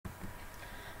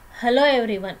Hello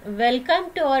everyone,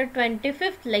 welcome to our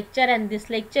 25th lecture, and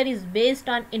this lecture is based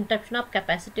on interruption of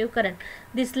capacitive current.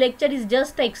 This lecture is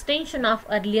just an extension of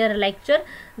earlier lecture,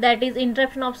 that is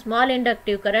interruption of small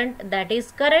inductive current, that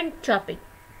is current chopping.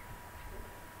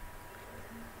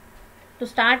 To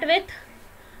start with,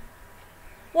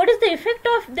 what is the effect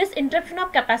of this interruption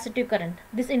of capacitive current?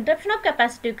 This interruption of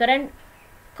capacitive current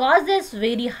causes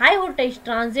very high voltage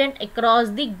transient across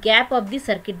the gap of the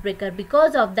circuit breaker.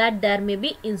 Because of that, there may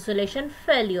be insulation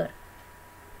failure.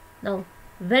 Now,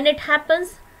 when it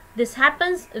happens, this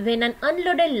happens when an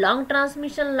unloaded long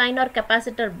transmission line or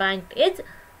capacitor bank is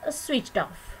switched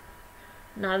off.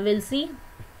 Now we'll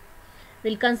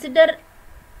consider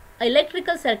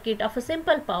electrical circuit of a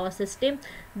simple power system.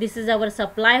 This is our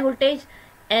supply voltage.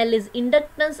 L is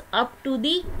inductance up to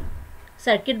the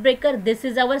circuit breaker. This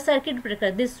is our circuit breaker.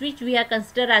 This switch we are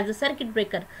considered as a circuit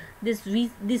breaker. This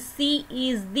C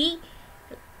is the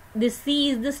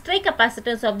stray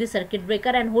capacitance of the circuit breaker,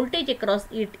 and voltage across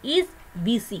it is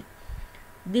Vc.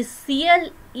 This Cl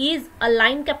is a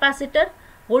line capacitor.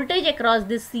 Voltage across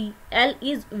this Cl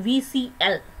is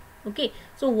Vcl. Okay,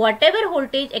 so whatever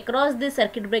voltage across this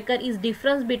circuit breaker is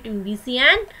difference between Vc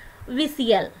and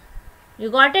Vcl. You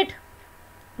got it?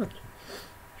 Okay.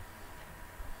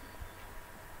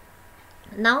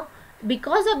 Now,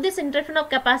 because of this interruption of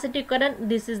capacitive current,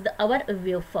 this is our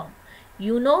waveform.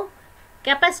 You know,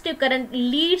 capacitive current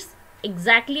leads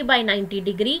exactly by 90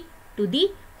 degree to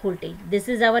the voltage. This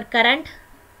is our current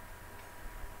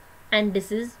and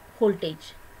this is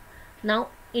voltage. Now,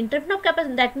 interruption of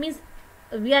capacitive, that means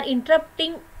we are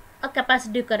interrupting a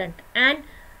capacitive current, and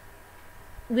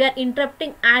we are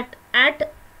interrupting at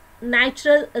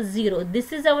natural zero.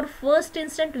 This is our first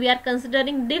instant. We are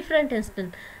considering different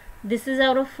instant. This is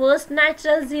our first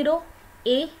natural zero,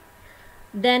 A.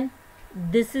 Then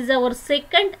this is our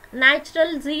second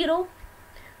natural zero.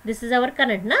 This is our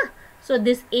current, na? So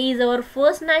this A is our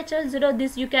first natural zero.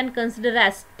 This you can consider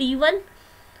as T1.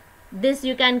 This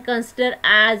you can consider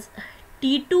as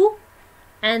T2.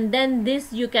 And then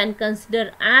this you can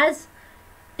consider as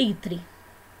T3.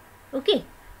 Okay,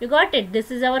 you got it?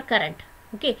 This is our current.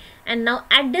 Okay, and now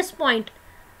at this point,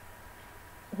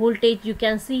 voltage you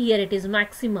can see here, it is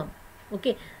maximum.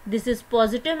 Okay, this is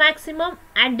positive maximum.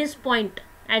 At this point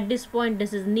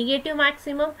this is negative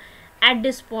maximum. At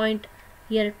this point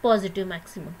here, positive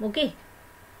maximum. Okay,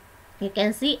 you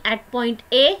can see at point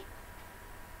A,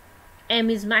 M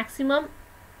is maximum.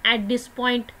 At this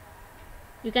point,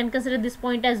 you can consider this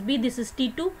point as B. This is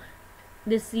T2.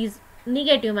 This is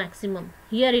negative maximum.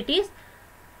 Here it is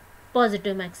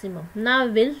positive maximum. Now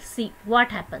we'll see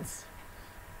what happens.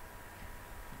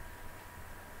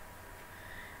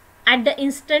 At the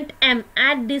instant M,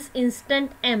 at this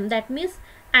instant M, that means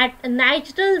at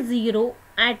natural zero,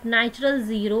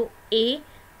 A,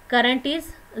 current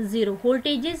is 0,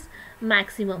 voltage is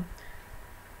maximum,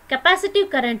 capacitive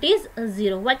current is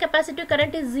 0. Why capacitive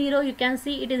current is 0? You can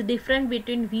see it is different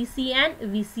between Vc and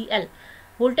Vcl.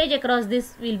 Voltage across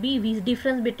this will be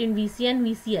difference between Vc and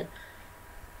Vcl.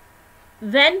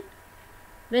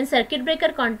 When circuit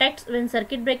breaker contacts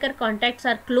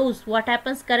are closed, what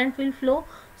happens? Current will flow.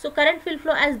 So current will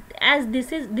flow as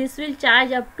this will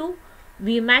charge up to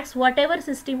Vmax. Whatever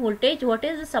system voltage, what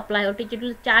is the supply voltage, it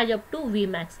will charge up to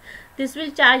Vmax. This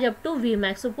will charge up to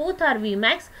Vmax. So both are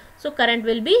Vmax. So current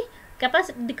will be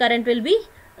the current will be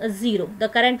 0. The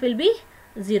current will be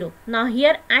 0. Now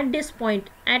here at this point,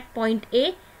 at point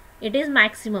A, it is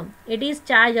maximum. It is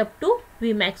charged up to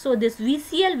Vmax. So this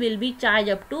Vcl will be charged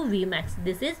up to Vmax.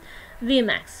 This is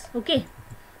Vmax. Okay.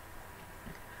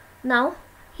 Now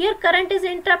here current is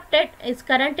interrupted.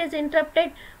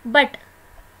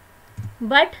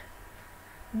 But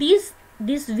this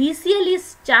Vcl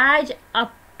is charged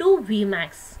up to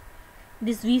Vmax.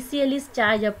 This Vcl is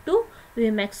charged up to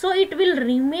Vmax. So it will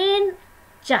remain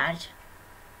charged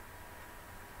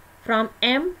from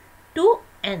M to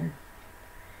N.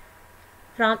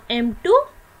 From M to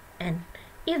N.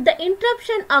 If the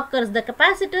interruption occurs, the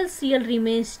capacitor Cl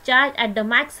remains charged at the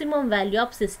maximum value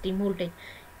of system voltage.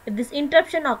 If this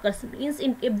interruption occurs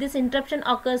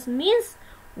means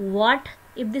what?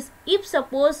 If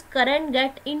suppose current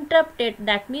get interrupted,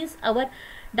 that means our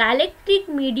dielectric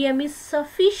medium is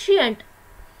sufficient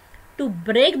to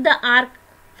break the arc,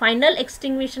 final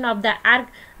extinguishing of the arc,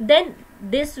 then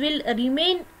this will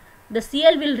remain, the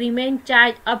Cl will remain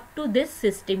charged up to this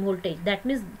system voltage. That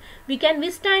means we can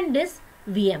withstand this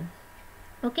Vm.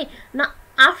 Okay, now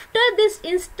after this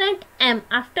instant M,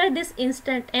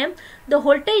 the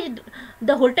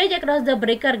voltage across the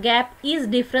breaker gap is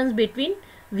difference between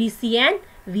Vc and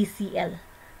Vcl.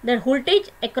 The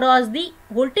voltage across the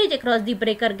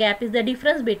breaker gap is the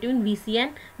difference between VC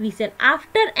and VCL.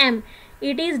 After M,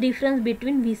 it is difference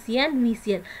between VC and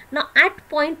VCL. Now at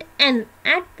point N,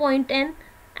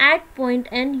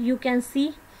 you can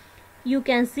see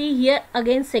here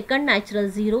again second natural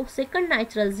zero,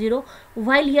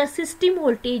 while here system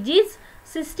voltage is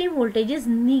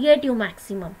negative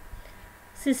maximum.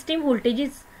 System voltage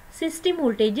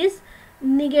is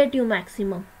negative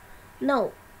maximum.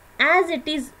 Now as it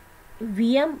is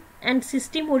Vm and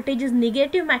system voltage is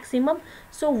negative maximum,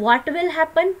 so what will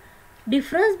happen?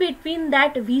 Difference between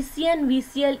that VC and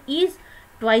VCL is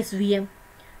twice Vm.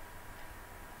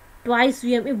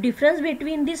 If difference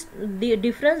between this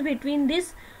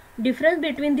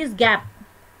gap,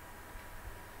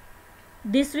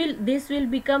 this will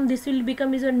become is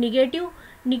a negative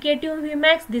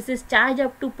Vmax. This is charge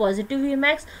up to positive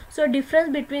Vmax. So difference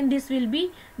between these two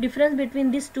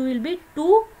will be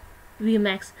 2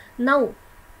 Vmax. Now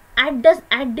at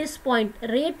this point,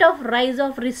 rate of rise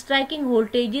of restriking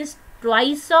voltage is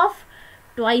twice of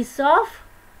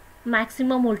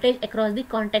maximum voltage across the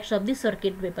context of the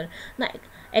circuit breaker. Now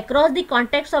across the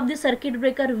context of the circuit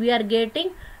breaker, we are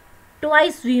getting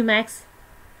twice Vmax.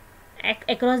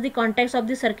 Across the context of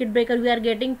the circuit breaker, we are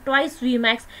getting twice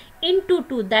Vmax into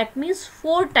 2, that means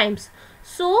 4 times.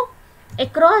 So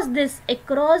across this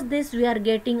we are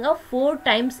getting a 4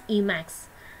 times Emax.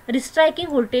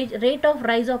 Restriking voltage, rate of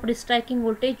rise of restriking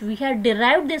voltage, we have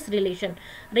derived this relation.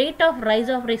 Rate of rise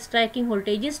of restriking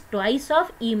voltage is twice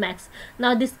of Emax.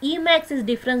 Now this Emax is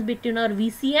difference between our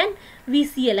VC and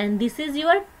VCL, and this is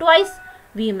your twice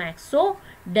Vmax. So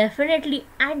definitely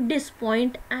at this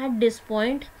point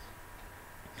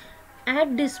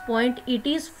it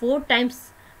is 4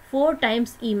 times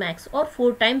Emax or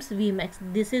 4 times Vmax.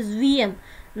 This is Vm.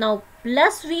 Now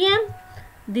plus Vm,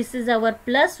 this is our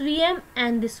plus Vm,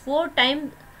 and this 4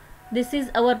 times, this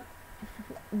is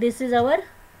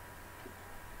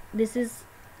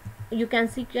you can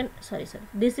see,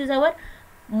 this is our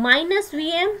minus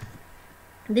Vm,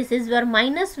 this is your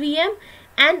minus Vm,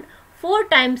 and 4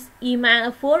 times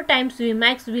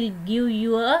Vmax will give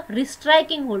you a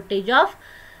restriking voltage of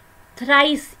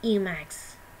thrice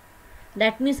Emax.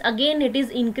 That means again it is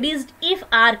increased if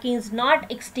arc is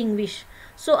not extinguished.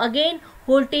 So again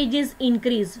voltage is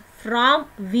increased from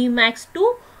Vmax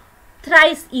to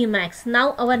thrice Emax.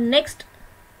 Now our next,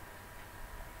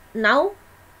 now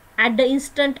at the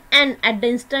instant n,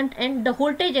 the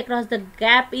voltage across the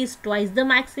gap is twice the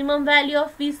maximum value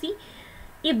of Vc.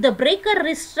 If the breaker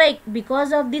restrict,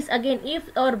 because of this, again if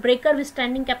our breaker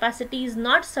withstanding capacity is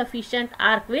not sufficient,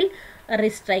 arc will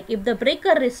restrict. If the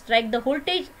breaker restrict, the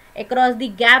voltage across the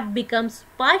gap becomes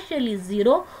partially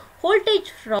zero. Voltage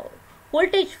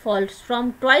falls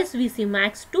from twice Vc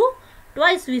max to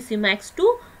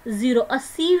 0. A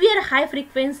severe high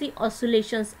frequency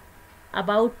oscillations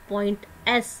about point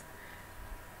S.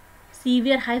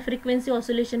 Severe high frequency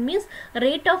oscillation means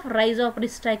rate of rise of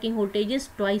restriking voltage is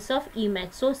twice of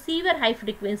Emax. So severe high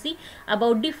frequency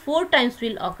about the 4 times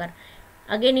will occur.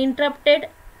 Again interrupted,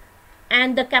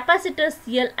 and the capacitor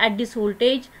CL at this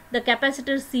voltage, the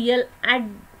capacitor CL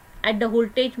at the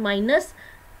voltage minus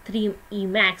 3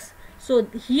 Emax. So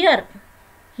here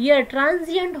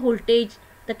transient voltage,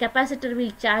 the capacitor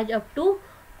will charge up to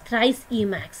thrice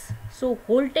Emax. So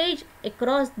voltage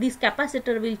across this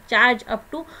capacitor will charge up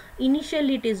to,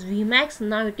 initially it is Vmax,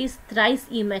 now it is thrice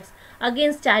Emax.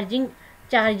 Again charging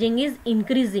is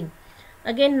increasing.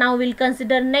 Again now we'll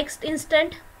consider next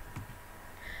instant.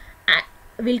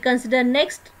 We'll consider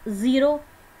next 0.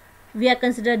 We have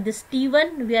considered this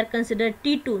T1, we have considered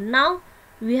T2. Now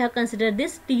we have considered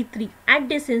this T3. At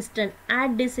this instant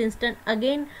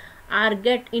again R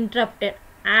get interrupted.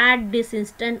 At this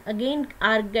instant again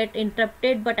R get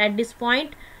interrupted, but at this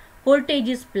point voltage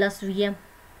is plus Vm.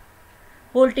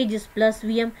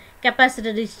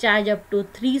 Capacitor is charged up to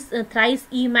thrice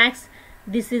Emax.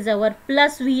 This is our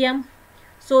plus Vm.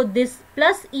 So this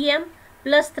plus Em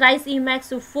plus thrice Emax,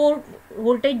 so 4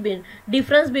 voltage bin.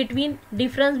 Difference between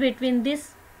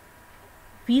this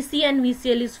Vc and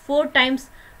VCL is 4 times.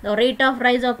 The rate of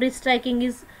rise of restriking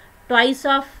is twice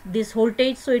of this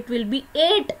voltage, so it will be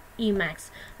 8 Emax.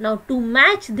 Now to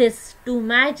match this 8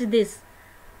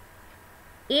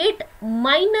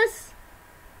 minus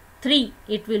 3,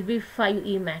 it will be 5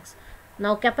 Emax.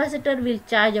 Now capacitor will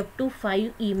charge up to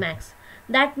 5 Emax.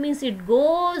 That means it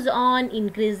goes on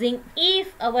increasing.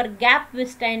 If our gap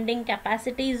withstanding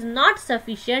capacity is not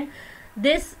sufficient,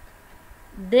 this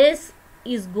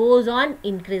goes on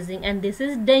increasing, and this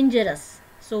is dangerous.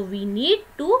 So we need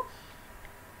to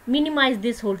minimize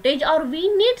this voltage, or we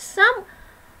need some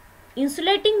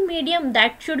insulating medium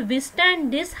that should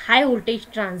withstand this high voltage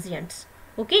transients.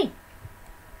 Okay,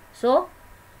 so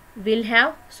we'll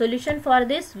have solution for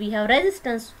this. We have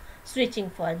resistance switching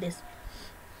for this.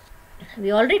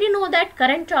 We already know that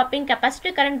current chopping,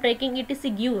 capacitive current breaking, etc.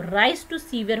 give rise to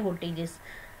severe voltages.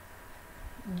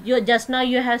 Just now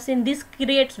you have seen this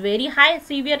creates very high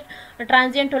severe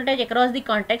transient voltage across the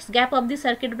contact gap of the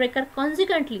circuit breaker.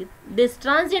 Consequently, this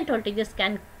transient voltages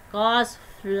can cause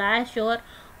flashover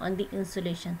on the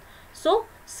insulation. So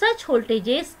such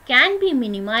voltages can be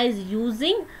minimized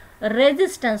using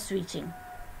resistance switching.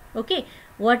 Okay,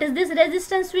 what is this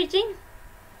resistance switching?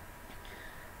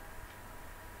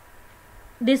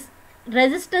 This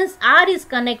resistance R is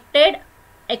connected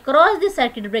across the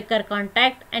circuit breaker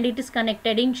contact and it is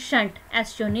connected in shunt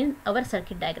as shown in our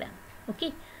circuit diagram.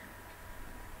 Okay,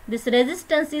 this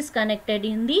resistance is connected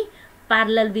in the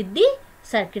parallel with the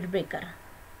circuit breaker.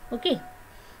 Okay,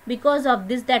 because of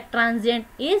this that transient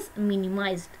is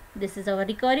minimized. This is our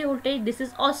recovery voltage. This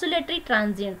is oscillatory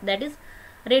transient, that is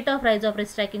rate of rise of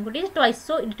striking voltage twice,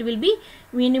 so it will be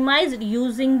minimized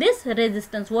using this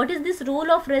resistance. What is this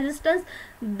role of resistance?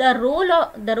 The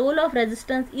role of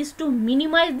resistance is to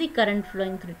minimize the current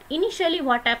flowing through it. Initially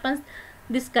what happens,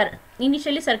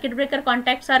 initially circuit breaker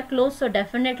contacts are closed, so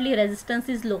definitely resistance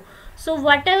is low, so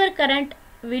whatever current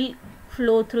will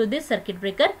flow through this circuit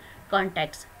breaker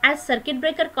contacts. As circuit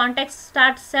breaker contacts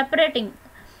start separating,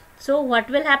 so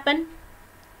what will happen?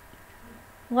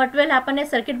 What will happen as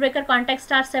circuit breaker contacts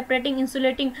start separating,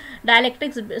 insulating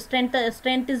dielectric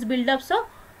strength is built up, so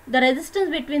the resistance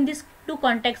between these two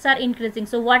contacts are increasing.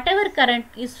 So whatever current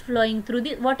is flowing through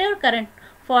the,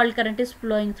 fault current is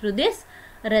flowing through this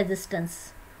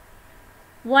resistance,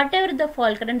 whatever the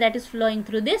fault current that is flowing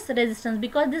through this resistance,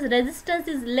 because this resistance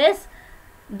is less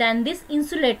than this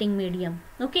insulating medium.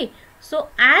 Okay, so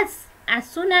as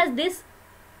soon as this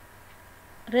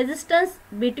resistance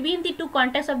between the two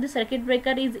contacts of the circuit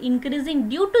breaker is increasing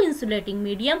due to insulating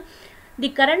medium, the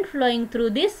current flowing through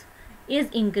this is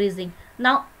increasing.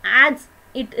 Now as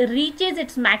it reaches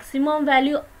its maximum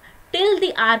value till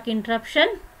the arc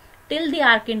interruption,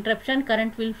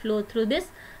 current will flow through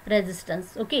this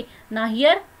resistance. Okay, now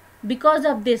here because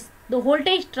of this the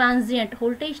voltage transient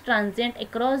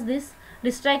across this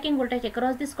striking voltage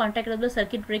across this contact of the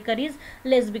circuit breaker is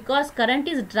less, because current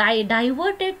is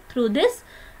diverted through this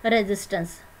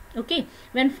resistance. Okay,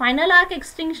 when final arc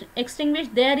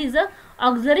extinguished, there is a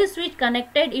auxiliary switch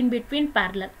connected in between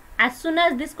parallel. As soon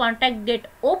as this contact get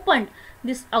opened,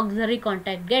 this auxiliary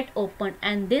contact get opened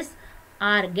and this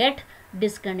R get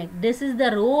disconnect. This is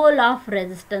the role of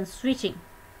resistance switching.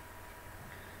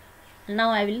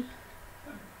 Now I will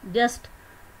just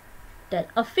tell.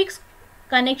 A fixed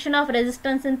connection of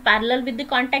resistance in parallel with the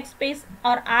contact space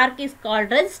or arc is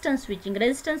called resistance switching.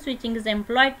 Resistance switching is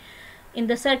employed in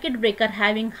the circuit breaker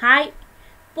having high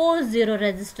post zero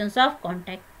resistance of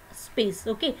contact space.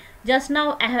 Okay, just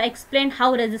now I have explained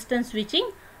how resistance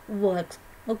switching works.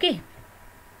 Okay,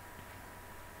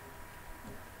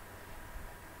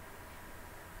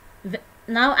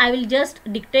 now I will just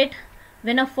dictate.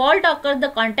 When a fault occurs, the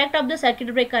contact of the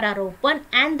circuit breaker are open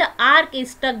and the arc is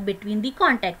stuck between the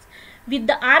contacts. With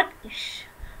the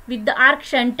arc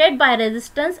shunted by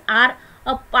resistance R,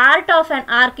 a part of an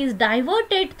arc is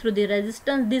diverted through the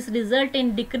resistance. This results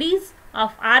in decrease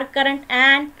of arc current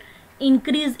and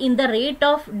increase in the rate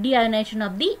of deionization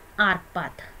of the arc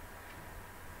path.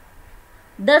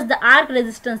 Thus the arc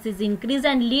resistance is increased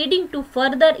and leading to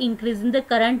further increase in the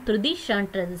current through the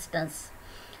shunt resistance.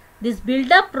 This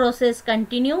build-up process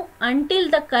continues until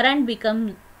the current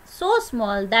becomes so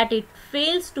small that it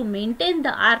fails to maintain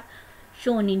the arc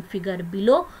shown in figure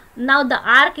below. Now the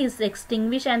arc is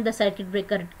extinguished and the circuit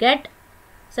breaker get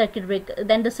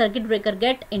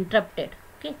interrupted.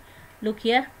 Okay, look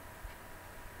here.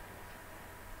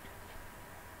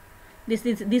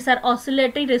 These are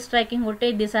oscillatory restriking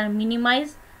voltage. These are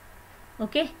minimized.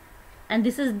 Okay, and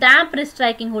this is damp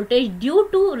restriking voltage due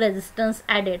to resistance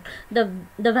added. The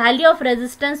value of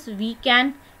resistance we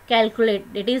can calculate.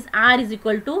 It is R is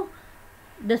equal to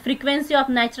the frequency of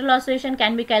natural oscillation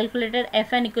can be calculated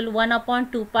Fn equal to 1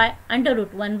 upon 2 pi under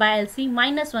root 1 by LC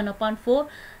minus 1 upon 4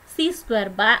 C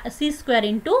square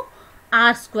into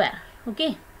R square.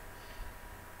 Okay,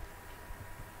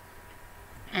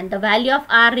 and the value of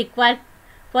R required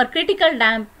for critical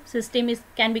damp system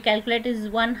can be calculated is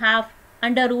 1/2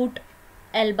 under root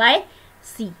L by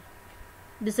C.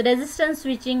 This resistance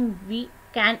switching we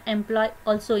can employ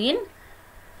also in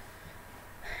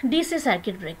DC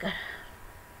circuit breaker.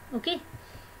 Okay,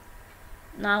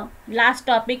 now last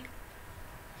topic,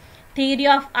 theory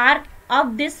of arc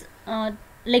of this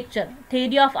lecture,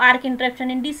 theory of arc interruption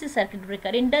in DC circuit breaker.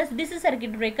 In this DC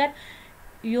circuit breaker,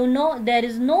 you know, there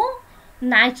is no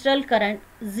natural current,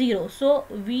 zero. So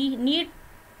we need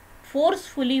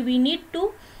forcefully, we need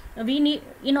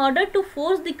in order to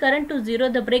force the current to zero,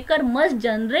 the breaker must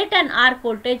generate an arc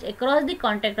voltage across the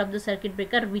contact of the circuit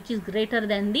breaker which is greater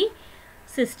than the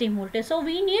system voltage. So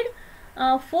we need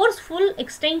forceful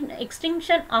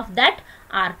extinction of that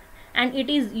arc, and it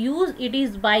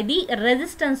is by the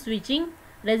resistance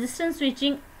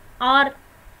switching or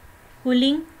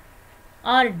cooling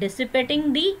or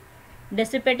dissipating the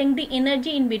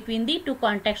energy in between the two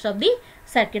contacts of the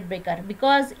circuit breaker,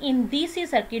 because in DC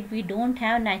circuit we don't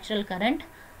have natural current,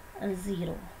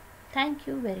 zero. Thank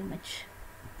you very much.